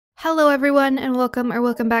Hello everyone and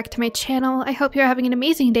welcome back to my channel. I hope you're having an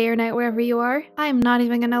amazing day or night wherever you are. I'm not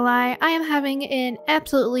even gonna lie, I am having an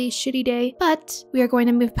absolutely shitty day, but we are going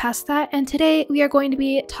to move past that, and today we are going to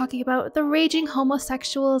be talking about the raging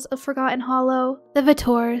homosexuals of Forgotten Hollow, the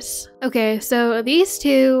Vatores. Okay, so these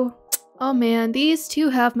two, oh man, these two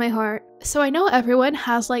have my heart. So I know everyone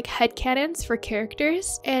has like headcanons for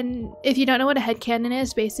characters, and if you don't know what a headcanon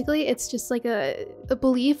is, basically it's just like a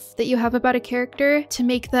belief that you have about a character to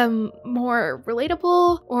make them more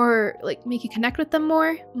relatable or like make you connect with them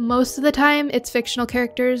more. Most of the time it's fictional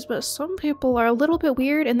characters, but some people are a little bit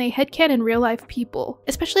weird and they headcanon real life people,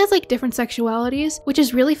 especially as like different sexualities, which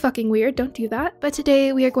is really fucking weird. Don't do that. But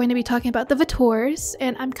today we are going to be talking about the Vatores,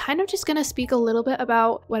 and I'm kind of just gonna speak a little bit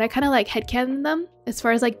about what I kind of like headcanon them as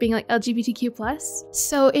far as like being like LGBTQ+.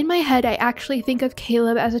 So in my head, I actually think of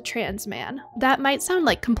Caleb as a trans man. That might sound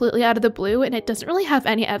like completely out of the blue, and it doesn't really have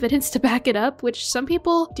any evidence to back it up, which some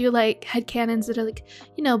people do like headcanons that are like,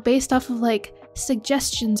 you know, based off of like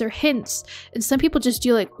suggestions or hints, and some people just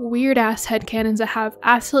do like weird ass headcanons that have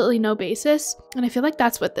absolutely no basis, and I feel like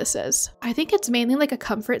that's what this is. I think it's mainly like a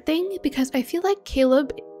comfort thing because I feel like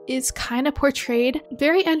Caleb is kind of portrayed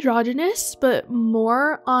very androgynous, but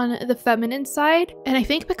more on the feminine side. And I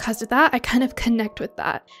think because of that, I kind of connect with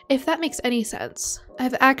that, if that makes any sense.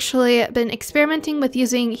 I've actually been experimenting with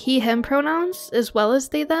using he, him pronouns as well as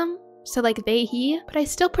they, them. So like they, he, but I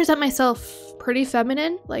still present myself pretty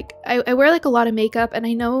feminine. Like I wear like a lot of makeup, and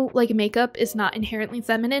I know like makeup is not inherently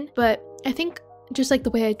feminine, but I think just like the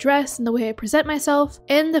way I dress and the way I present myself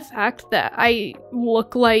and the fact that I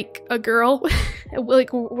look like a girl, like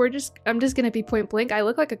I'm just gonna be point blank, I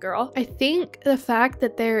look like a girl. I think the fact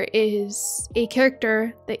that there is a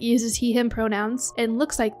character that uses he, him pronouns and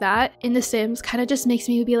looks like that in The Sims kind of just makes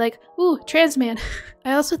me be like, ooh, trans man.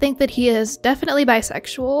 I also think that he is definitely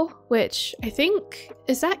bisexual, which I think,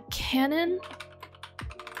 is that canon?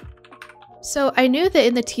 So I knew that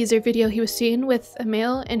in the teaser video he was seen with a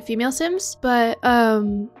male and female Sims, but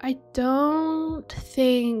I don't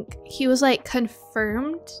think he was like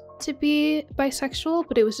confirmed to be bisexual,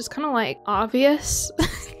 but it was just kind of like obvious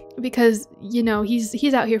because, you know, he's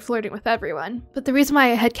out here flirting with everyone. But the reason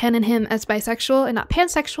why I headcanon him as bisexual and not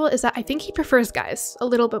pansexual is that I think he prefers guys a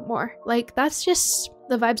little bit more. Like, that's just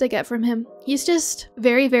the vibes I get from him. He's just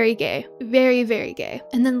very, very gay. Very, very gay.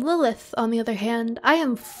 And then Lilith, on the other hand, I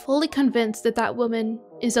am fully convinced that that woman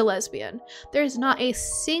is a lesbian. There is not a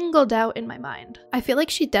single doubt in my mind. I feel like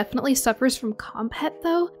she definitely suffers from compet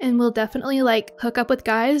though, and will definitely like hook up with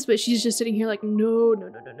guys, but she's just sitting here like, no, no,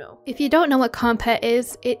 no, no, no. If you don't know what compet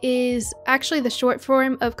is, it is actually the short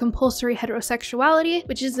form of compulsory heterosexuality,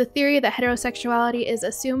 which is the theory that heterosexuality is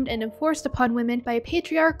assumed and enforced upon women by a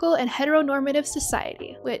patriarchal and heteronormative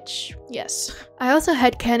society, which, yes. I also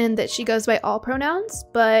headcanon that she goes by all pronouns,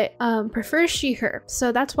 but prefers she, her.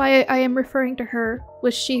 So that's why I am referring to her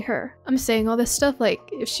with she, her. I'm saying all this stuff like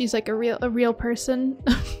if she's like a real person.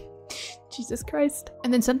 Jesus Christ.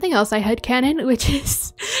 And then something else I headcanon, which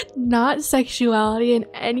is not sexuality in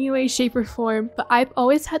any way, shape, or form, but I've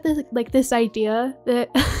always had this idea that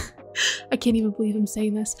I can't even believe I'm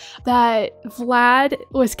saying this, that Vlad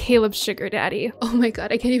was Caleb's sugar daddy. Oh my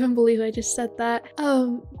god, I can't even believe I just said that.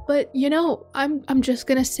 But you know, I'm just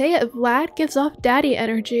gonna say it. Vlad gives off daddy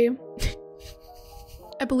energy.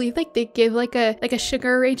 I believe like they gave like a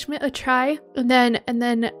sugar arrangement a try, and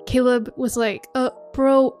then Caleb was like,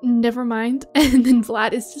 bro, never mind. And then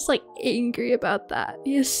Vlad is just like angry about that.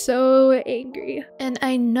 He is so angry. And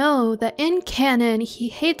I know that in canon he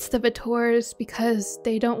hates the Vatores because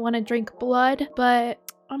they don't want to drink blood, but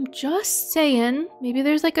I'm just saying, maybe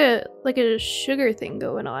there's like a sugar thing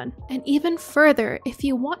going on. And even further, if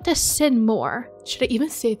you want to sin more, should I even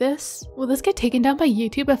say this? Will this get taken down by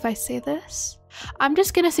YouTube if I say this? I'm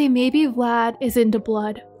just gonna say maybe Vlad is into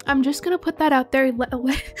blood. I'm just gonna put that out there.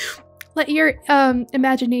 Let your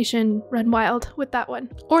imagination run wild with that one.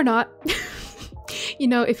 Or not. You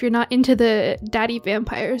know, if you're not into the daddy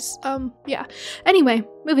vampires. Yeah. Anyway,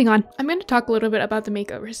 moving on. I'm going to talk a little bit about the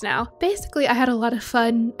makeovers now. Basically, I had a lot of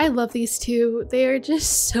fun. I love these two. They are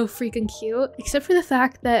just so freaking cute. Except for the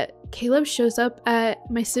fact that Caleb shows up at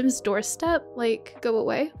my Sim's doorstep. Like, go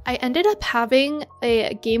away. I ended up having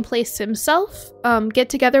a gameplay Sim self get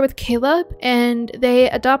together with Caleb, and they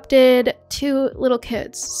adopted 2 little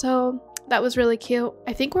kids. So that was really cute.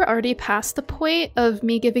 I think we're already past the point of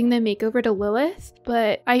me giving the makeover to Lilith,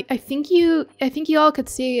 but I think you all could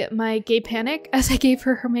see my gay panic as I gave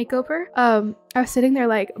her makeover. I was sitting there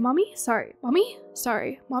like, mommy, sorry, mommy,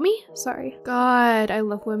 sorry, mommy, sorry. God, I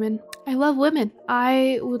love women. I love women.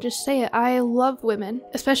 I will just say it. I love women,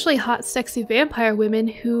 especially hot, sexy vampire women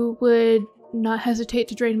who would not hesitate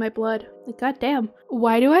to drain my blood. Like, goddamn.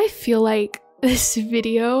 Why do I feel like this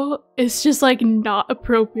video is just like not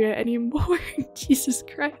appropriate anymore? Jesus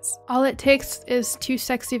Christ. All it takes is 2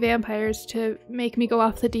 sexy vampires to make me go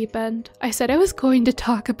off the deep end. I said I was going to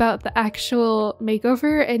talk about the actual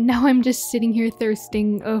makeover, and now I'm just sitting here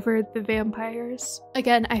thirsting over the vampires.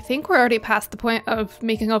 Again, I think we're already past the point of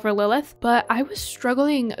making over Lilith, but I was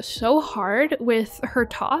struggling so hard with her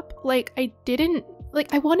top. Like,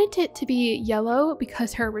 I wanted it to be yellow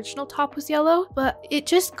because her original top was yellow, but it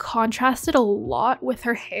just contrasted a lot with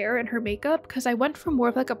her hair and her makeup because I went for more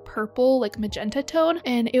of like a purple, like magenta tone,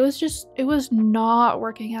 and it was not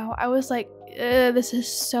working out. I was like, this is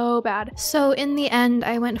so bad. So in the end,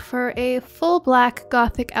 I went for a full black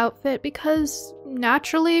gothic outfit because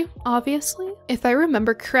naturally, obviously. If I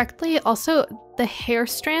remember correctly, also the hair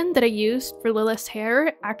strand that I used for Lilith's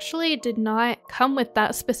hair actually did not come with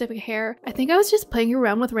that specific hair. I think I was just playing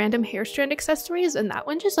around with random hair strand accessories and that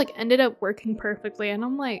one just like ended up working perfectly, and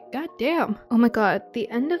I'm like, god damn. Oh my god, the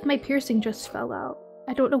end of my piercing just fell out.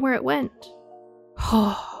 I don't know where it went.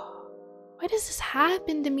 Why does this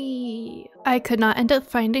happen to me? I could not end up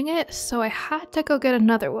finding it, so I had to go get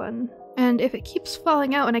another one. And if it keeps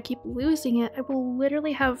falling out and I keep losing it, I will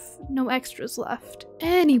literally have no extras left.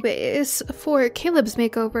 Anyways, for Caleb's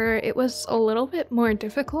makeover, it was a little bit more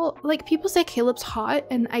difficult. Like, people say Caleb's hot,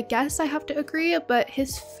 and I guess I have to agree, but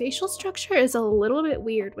his facial structure is a little bit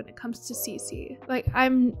weird when it comes to CC. Like,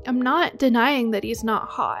 I'm not denying that he's not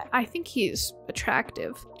hot. I think he's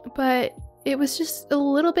attractive, but it was just a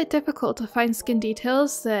little bit difficult to find skin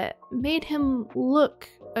details that made him look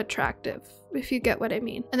attractive, if you get what I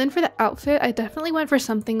mean. And then for the outfit, I definitely went for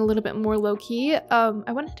something a little bit more low-key.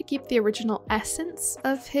 I wanted to keep the original essence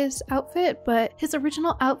of his outfit, but his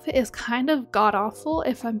original outfit is kind of god-awful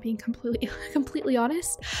if I'm being completely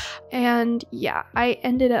honest. And yeah, I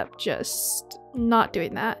ended up just not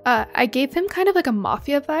doing that. I gave him kind of like a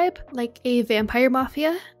mafia vibe, like a vampire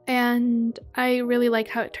mafia, and I really like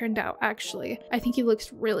how it turned out, actually. I think he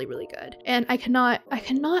looks really, really good. And I cannot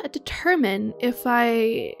determine if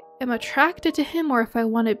I am attracted to him or if I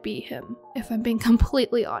want to be him, if I'm being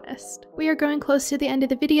completely honest. We are growing close to the end of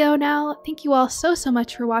the video now. Thank you all so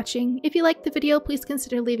much for watching. If you liked the video, please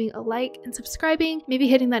consider leaving a like and subscribing, maybe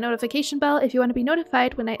hitting that notification bell if you want to be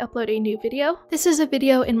notified when I upload a new video. This is a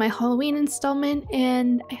video in my Halloween installment,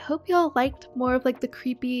 and I hope y'all liked more of like the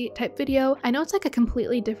creepy type video. I know it's like a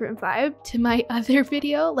completely different vibe to my other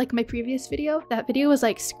video, like my previous video. That video was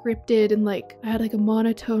like scripted and like I had like a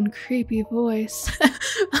monotone creepy voice.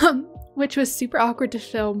 Which was super awkward to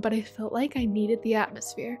film, but I felt like I needed the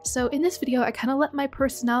atmosphere. So in this video, I kind of let my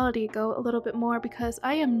personality go a little bit more because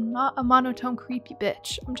I am not a monotone creepy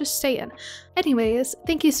bitch. I'm just saying. Anyways,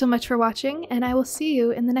 thank you so much for watching, and I will see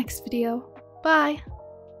you in the next video. Bye!